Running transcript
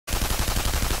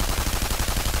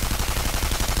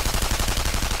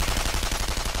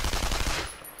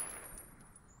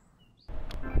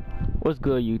What's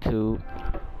good, YouTube?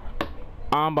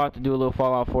 I'm about to do a little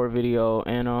Fallout 4 video,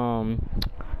 and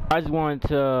I just wanted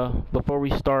to, before we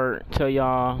start, tell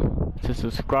y'all to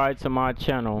subscribe to my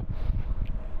channel,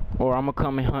 or I'm gonna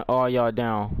come and hunt all y'all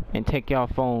down and take y'all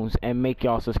phones and make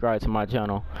y'all subscribe to my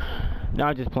channel. Now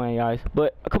I'm just playing, guys,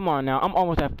 but come on now, I'm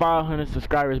almost at 500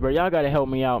 subscribers, bro. Y'all gotta help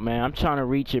me out, man. I'm trying to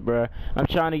reach it, bro.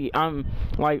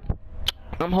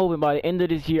 I'm hoping by the end of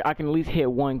this year I can at least hit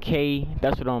 1K.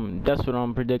 That's what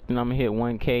I'm predicting. I'm gonna hit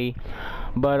 1K.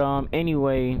 But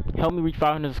anyway, help me reach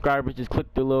 500 subscribers. Just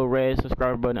click the little red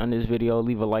subscribe button on this video,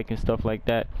 leave a like and stuff like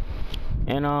that.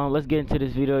 And let's get into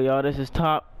this video, y'all. This is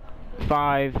top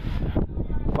 5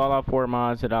 Fallout 4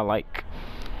 mods that I like.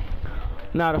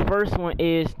 Now the first one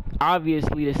is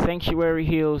obviously the Sanctuary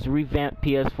Hills revamped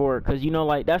PS4, because you know,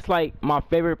 like, that's like my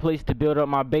favorite place to build up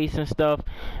my base and stuff.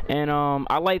 And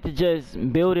I like to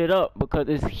just build it up because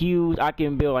it's huge. I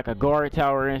can build like a guard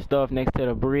tower and stuff next to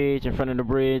the bridge, in front of the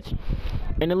bridge,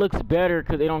 and it looks better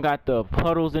because they don't got the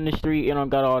puddles in the street, it don't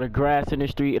got all the grass in the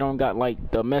street, it don't got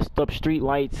like the messed up street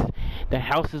lights. The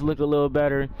houses look a little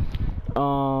better.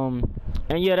 And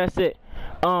yeah, that's it.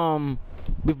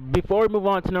 Before we move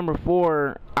on to number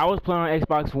 4, I was playing on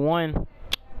Xbox One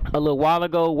a little while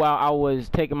ago while I was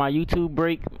taking my YouTube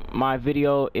break. My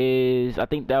video is, I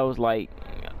think that was like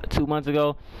 2 months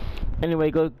ago.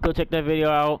 Anyway, go check that video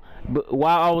out. But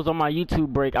while I was on my YouTube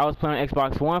break, I was playing on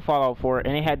Xbox One Fallout 4,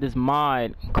 and they had this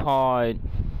mod called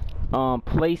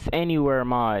Place Anywhere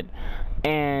mod.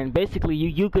 And basically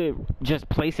you could just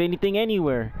place anything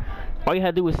anywhere. All you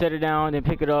had to do was set it down, then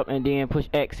pick it up, and then push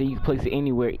X, and you can place it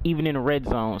anywhere, even in a red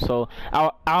zone. So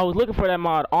I was looking for that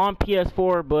mod on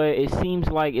PS4, but it seems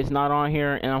like it's not on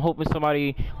here, and I'm hoping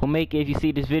somebody will make it. If you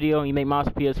see this video and you make mods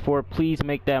for PS4, please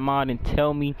make that mod and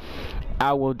tell me.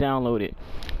 I will download it.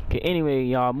 Okay, anyway,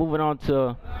 y'all, moving on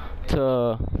to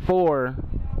 4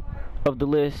 of the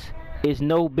list is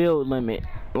no build limit.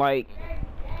 Like,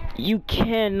 you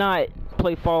cannot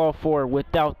play Fallout 4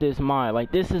 without this mod.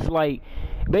 Like, this is like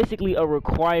basically a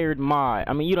required mod.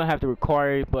 I mean, you don't have to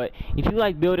require it, but if you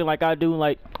like building like I do,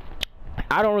 like,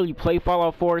 I don't really play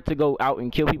Fallout 4 to go out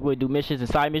and kill people and do missions and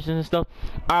side missions and stuff.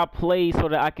 I play so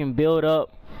that I can build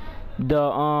up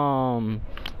the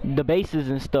bases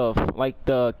and stuff, like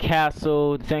the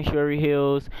castle, the Sanctuary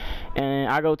Hills, and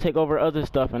I go take over other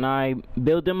stuff and I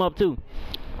build them up too.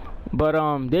 But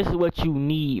this is what you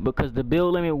need, because the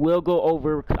build limit will go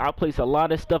over. I place a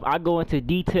lot of stuff. I go into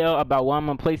detail about why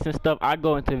I'm placing stuff. I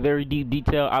go into very deep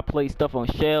detail. I place stuff on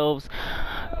shelves.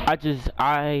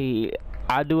 I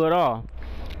do it all.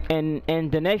 And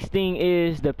the next thing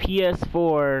is the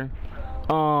PS4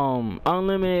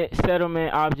 unlimited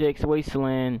settlement objects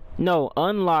wasteland. No,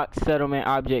 unlocked settlement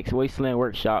objects wasteland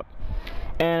workshop.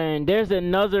 And there's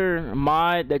another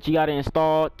mod that you gotta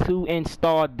install to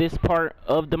install this part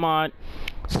of the mod.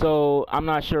 So I'm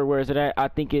not sure where is it at. I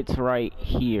think it's right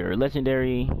here.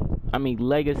 Legacy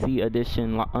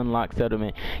edition unlocked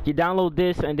settlement. You download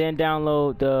this and then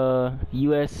download the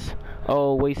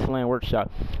USO Wasteland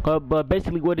Workshop. But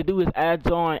basically what it do is adds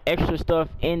on extra stuff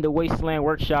in the Wasteland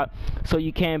Workshop, so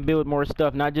you can build more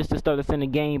stuff, not just the stuff that's in the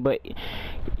game, but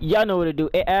y'all know what it do.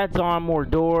 It adds on more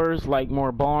doors, like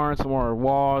more barns, more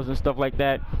walls and stuff like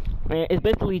that. And it's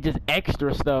basically just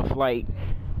extra stuff. Like,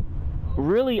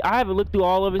 really, I haven't looked through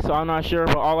all of it, so I'm not sure,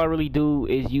 but all I really do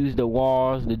is use the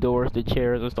walls, the doors, the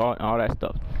chairs, and all that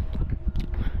stuff.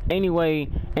 Anyway,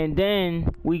 and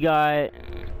then we got,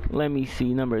 let me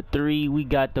see, number 3, we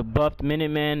got the buffed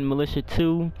Minuteman Militia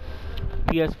 2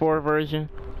 PS4 version.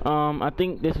 I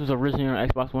think this was originally on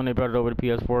Xbox One. They brought it over to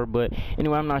PS4, but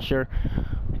anyway, I'm not sure.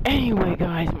 Anyway,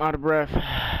 guys, I'm out of breath.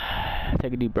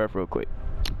 Take a deep breath real quick.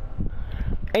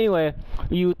 Anyway,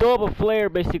 you throw up a flare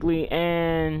basically,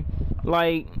 and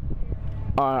like,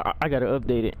 I gotta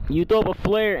update it. You throw up a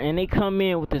flare and they come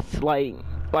in with this, like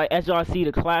as y'all see,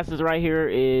 the classes right here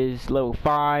is level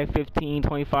 5, 15,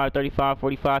 25, 35,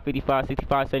 45, 55,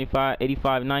 65, 75,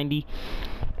 85, 90.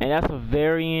 And that's a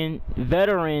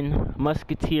veteran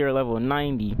musketeer level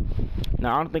 90.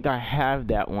 Now, I don't think I have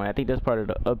that one. I think that's part of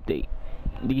the update.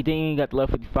 You think you got the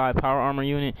level 55 power armor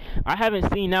unit? I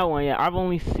haven't seen that one yet. I've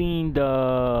only seen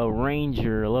the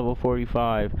Ranger level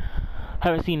 45. I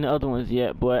haven't seen the other ones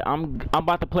yet, but I'm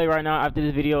about to play right now after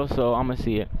this video, so I'm gonna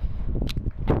see it.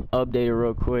 Update it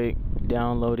real quick.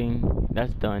 Downloading.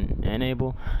 That's done.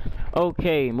 Enable.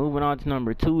 Okay, moving on to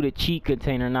number 2, the cheat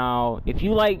container. Now, if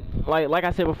you like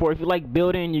I said before, if you like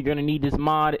building, you're gonna need this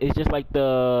mod. It's just like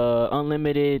the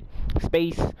unlimited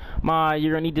space mod.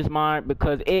 You're gonna need this mod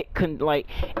because it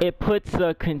puts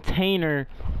a container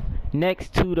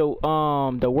next to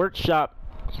the workshop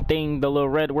thing, the little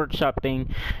red workshop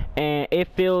thing, and it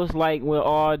feels like with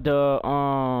all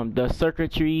the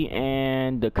circuitry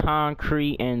and the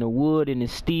concrete and the wood and the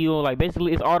steel, like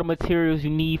basically it's all the materials you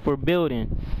need for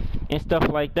building and stuff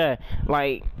like that.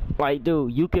 Like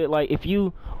dude, you could, like, if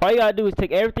you, all you gotta do is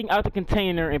take everything out the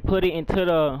container and put it into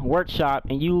the workshop,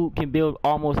 and you can build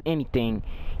almost anything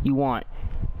you want.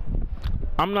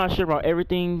 I'm not sure about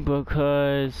everything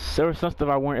because there was some stuff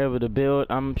I weren't able to build.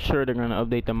 I'm sure they're gonna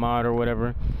update the mod or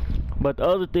whatever. But the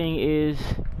other thing is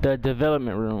the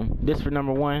development room. This for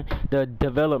number one, the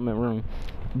development room,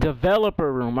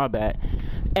 developer room. My bad.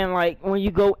 And like when you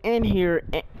go in here,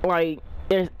 like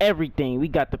there's everything. We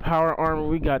got the power armor,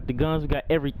 we got the guns, we got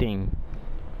everything.